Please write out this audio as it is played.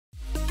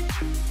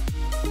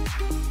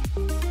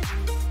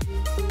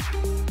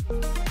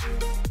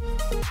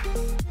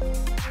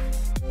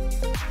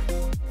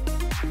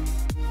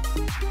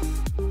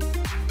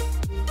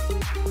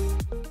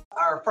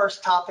our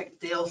first topic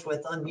deals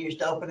with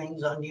unused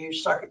openings,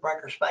 unused circuit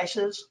breaker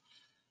spaces.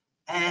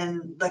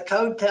 And the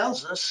code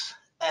tells us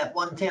at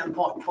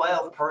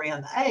 110.12 per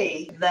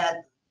A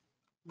that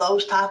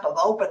those type of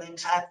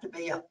openings have to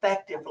be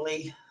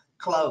effectively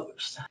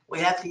closed. We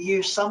have to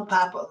use some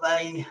type of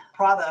a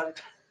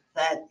product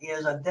that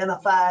is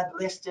identified,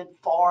 listed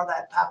for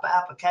that type of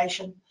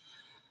application.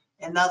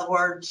 In other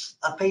words,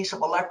 a piece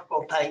of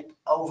electrical tape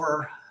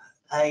over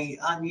a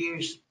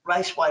unused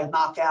raceway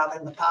knockout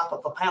in the top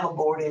of a panel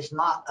board is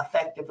not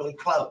effectively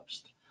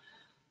closed.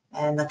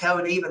 And the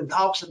code even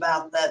talks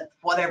about that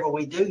whatever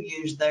we do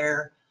use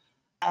there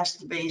has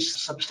to be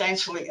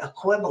substantially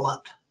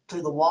equivalent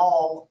to the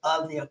wall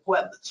of the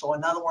equipment. So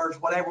in other words,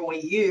 whatever we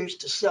use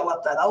to seal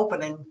up that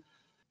opening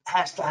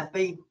has to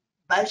be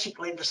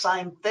basically the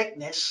same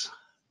thickness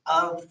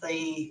of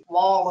the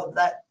wall of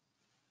that,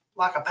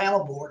 like a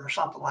panel board or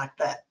something like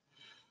that.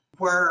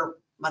 Where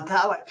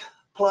metallic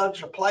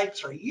plugs or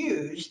plates are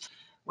used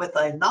with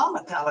a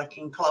non-metallic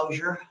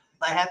enclosure,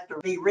 they have to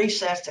be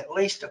recessed at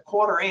least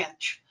 1/4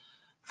 inch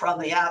from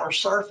the outer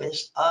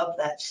surface of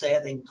that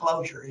said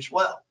enclosure as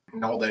well.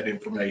 And all that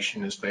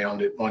information is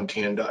found at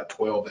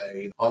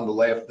 110.12A. On the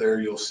left there,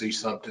 you'll see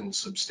something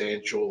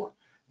substantial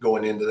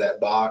going into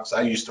that box.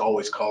 I used to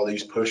always call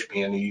these push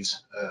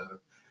pennies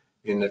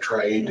in the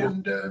trade, yeah.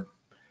 And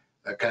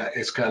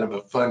it's kind of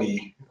a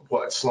funny,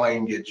 what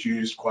slang gets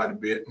used quite a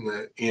bit in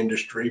the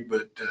industry,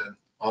 but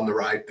on the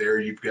right there,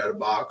 you've got a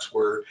box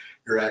where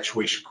you're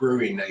actually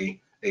screwing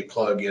a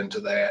plug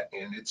into that,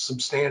 and it's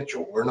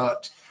substantial. We're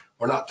not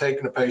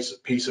taking a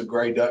piece of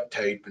gray duct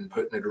tape and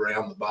putting it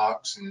around the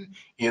box and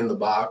in the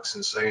box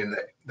and saying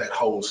that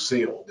hole's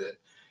sealed. It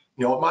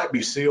might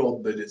be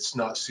sealed, but it's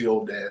not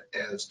sealed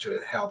as to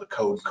how the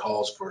code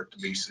calls for it to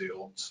be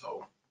sealed.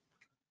 So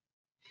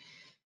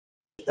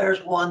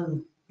there's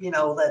one,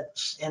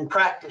 that's in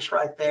practice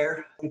right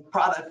there. The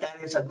product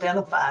that is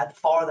identified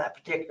for that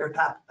particular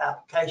type of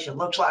application.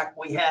 Looks like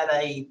we had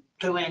a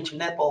 2-inch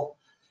nipple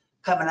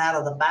coming out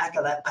of the back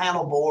of that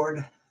panel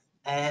board.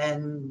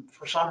 And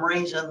for some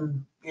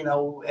reason,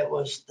 it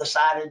was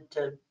decided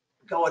to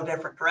go a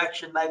different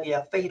direction, maybe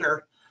a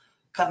feeder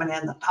coming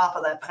in the top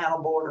of that panel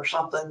board or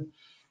something.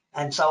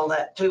 And so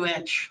that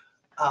 2-inch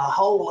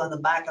hole in the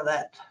back of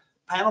that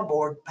panel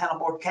board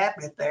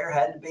cabinet there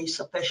had to be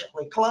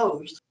sufficiently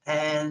closed.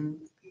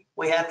 And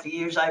we have to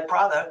use a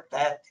product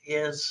that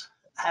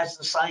has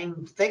the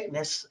same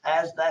thickness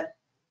as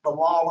the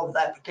wall of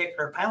that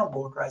particular panel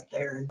board right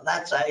there. And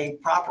that's a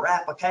proper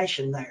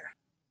application there.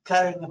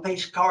 Cutting a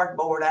piece of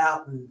cardboard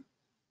out and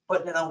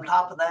putting it on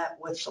top of that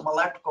with some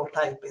electrical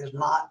tape is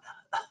not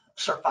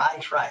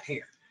suffice right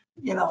here.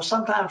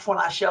 Sometimes when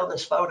I show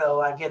this photo,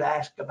 I get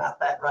asked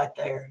about that right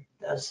there.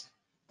 Does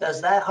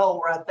that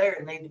hole right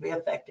there need to be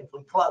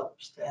effectively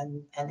closed?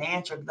 And the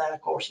answer to that,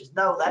 of course, is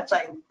no. That's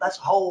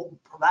a hole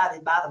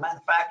provided by the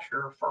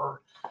manufacturer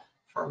for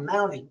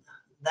mounting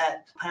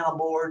that panel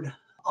board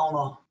on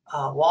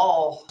a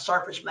wall,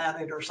 surface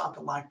mounted or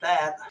something like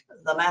that.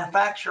 The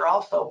manufacturer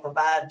also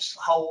provides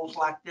holes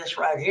like this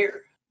right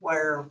here,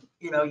 where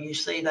you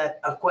see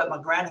that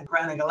equipment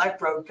grounding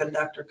electrode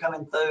conductor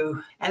coming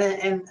through.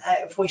 And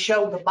if we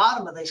showed the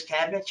bottom of these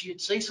cabinets,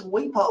 you'd see some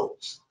weep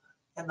holes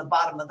in the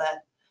bottom of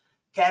that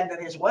cabinet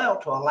as well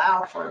to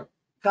allow for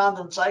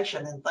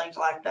condensation and things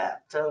like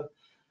that to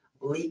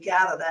leak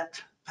out of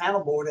that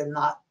panel board and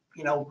not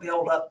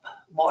build up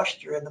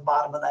moisture in the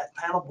bottom of that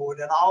panel board.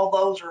 And all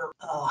those are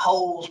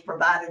holes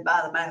provided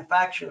by the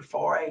manufacturer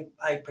for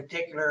a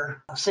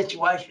particular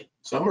situation.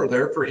 Some are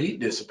there for heat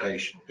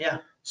dissipation. Yeah.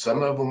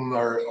 Some of them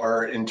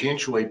are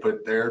intentionally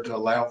put there to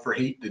allow for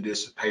heat to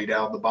dissipate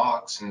out of the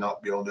box and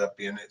not build up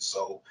in it.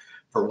 So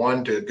for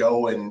one to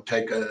go and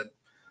take a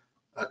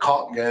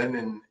caulk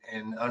gun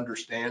and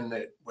understand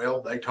that,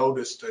 well, they told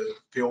us to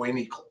fill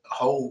any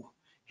hole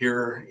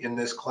here in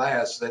this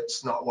class,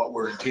 that's not what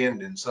we're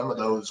intending. Some of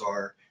those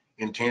are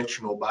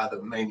intentional by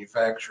the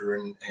manufacturer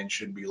and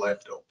should be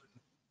left open.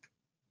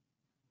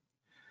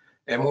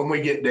 And when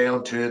we get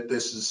down to it,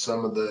 this is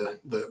some of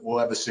we'll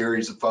have a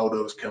series of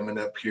photos coming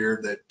up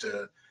here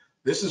that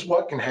this is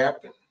what can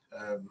happen.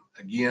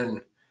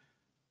 Again,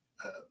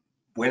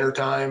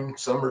 wintertime,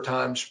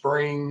 summertime,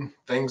 spring,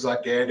 things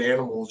like that,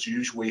 animals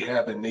usually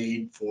have a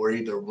need for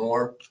either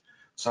warmth.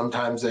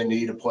 Sometimes they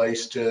need a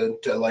place to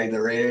lay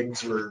their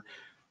eggs or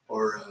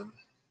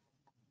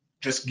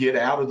just get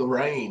out of the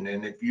rain.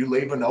 And if you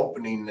leave an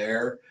opening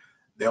there,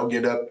 they'll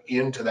get up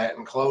into that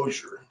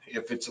enclosure.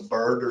 If it's a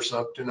bird or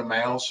something, a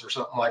mouse or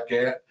something like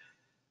that,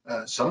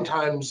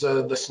 sometimes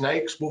the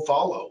snakes will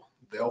follow.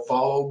 They'll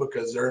follow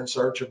because they're in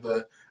search of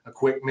a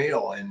quick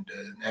meal. And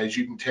as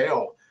you can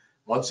tell,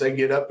 once they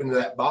get up into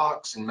that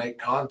box and make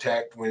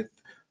contact with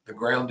the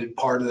grounded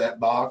part of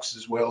that box,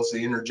 as well as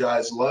the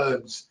energized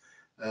lugs,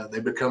 they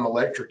become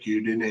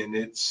electrocuted, and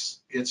it's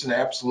an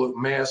absolute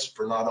mess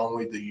for not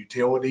only the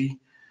utility,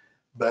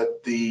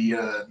 but the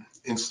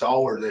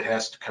installer that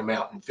has to come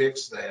out and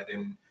fix that.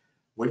 And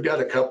we've got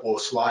a couple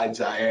of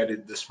slides I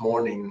added this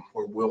morning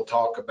where we'll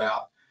talk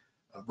about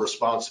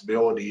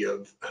responsibility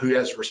of who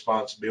has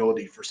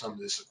responsibility for some of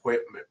this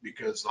equipment,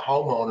 because the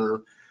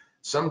homeowner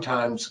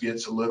sometimes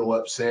gets a little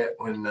upset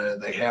when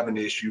they have an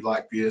issue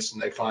like this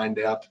and they find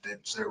out that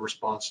it's their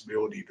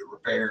responsibility to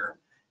repair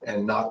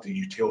and not the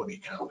utility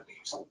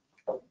companies.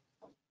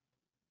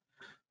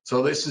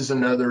 So this is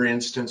another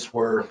instance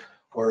where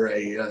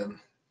a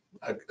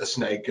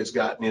snake has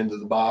gotten into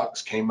the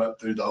box, came up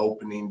through the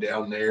opening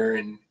down there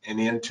and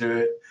into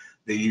it.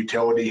 The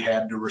utility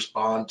had to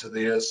respond to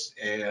this,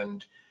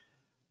 and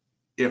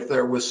if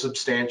there was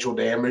substantial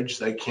damage,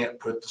 they can't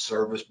put the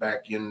service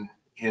back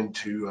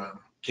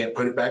can't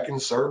put it back in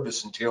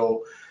service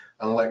until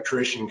an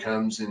electrician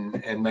comes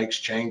and makes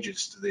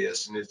changes to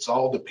this. And it's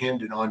all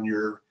dependent on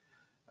your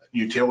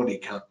utility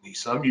company.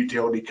 Some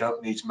utility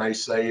companies may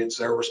say it's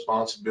their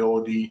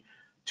responsibility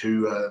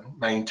to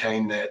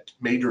maintain that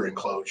meter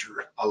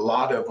enclosure. A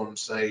lot of them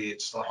say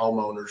it's the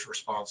homeowner's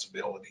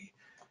responsibility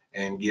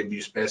and give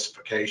you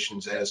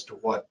specifications as to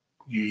what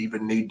you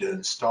even need to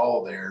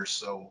install there.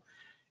 So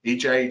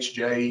each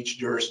AHJ, each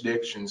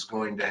jurisdiction is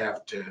going to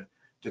have to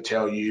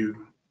tell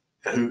you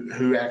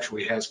who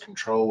actually has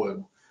control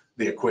of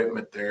the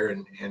equipment there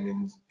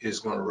and is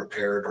going to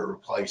repair it or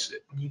replace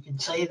it. You can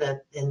see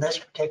that in this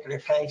particular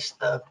case,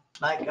 the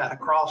snake got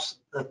across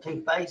the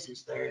two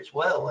phases there as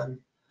well and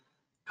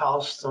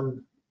caused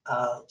some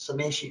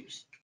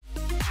issues.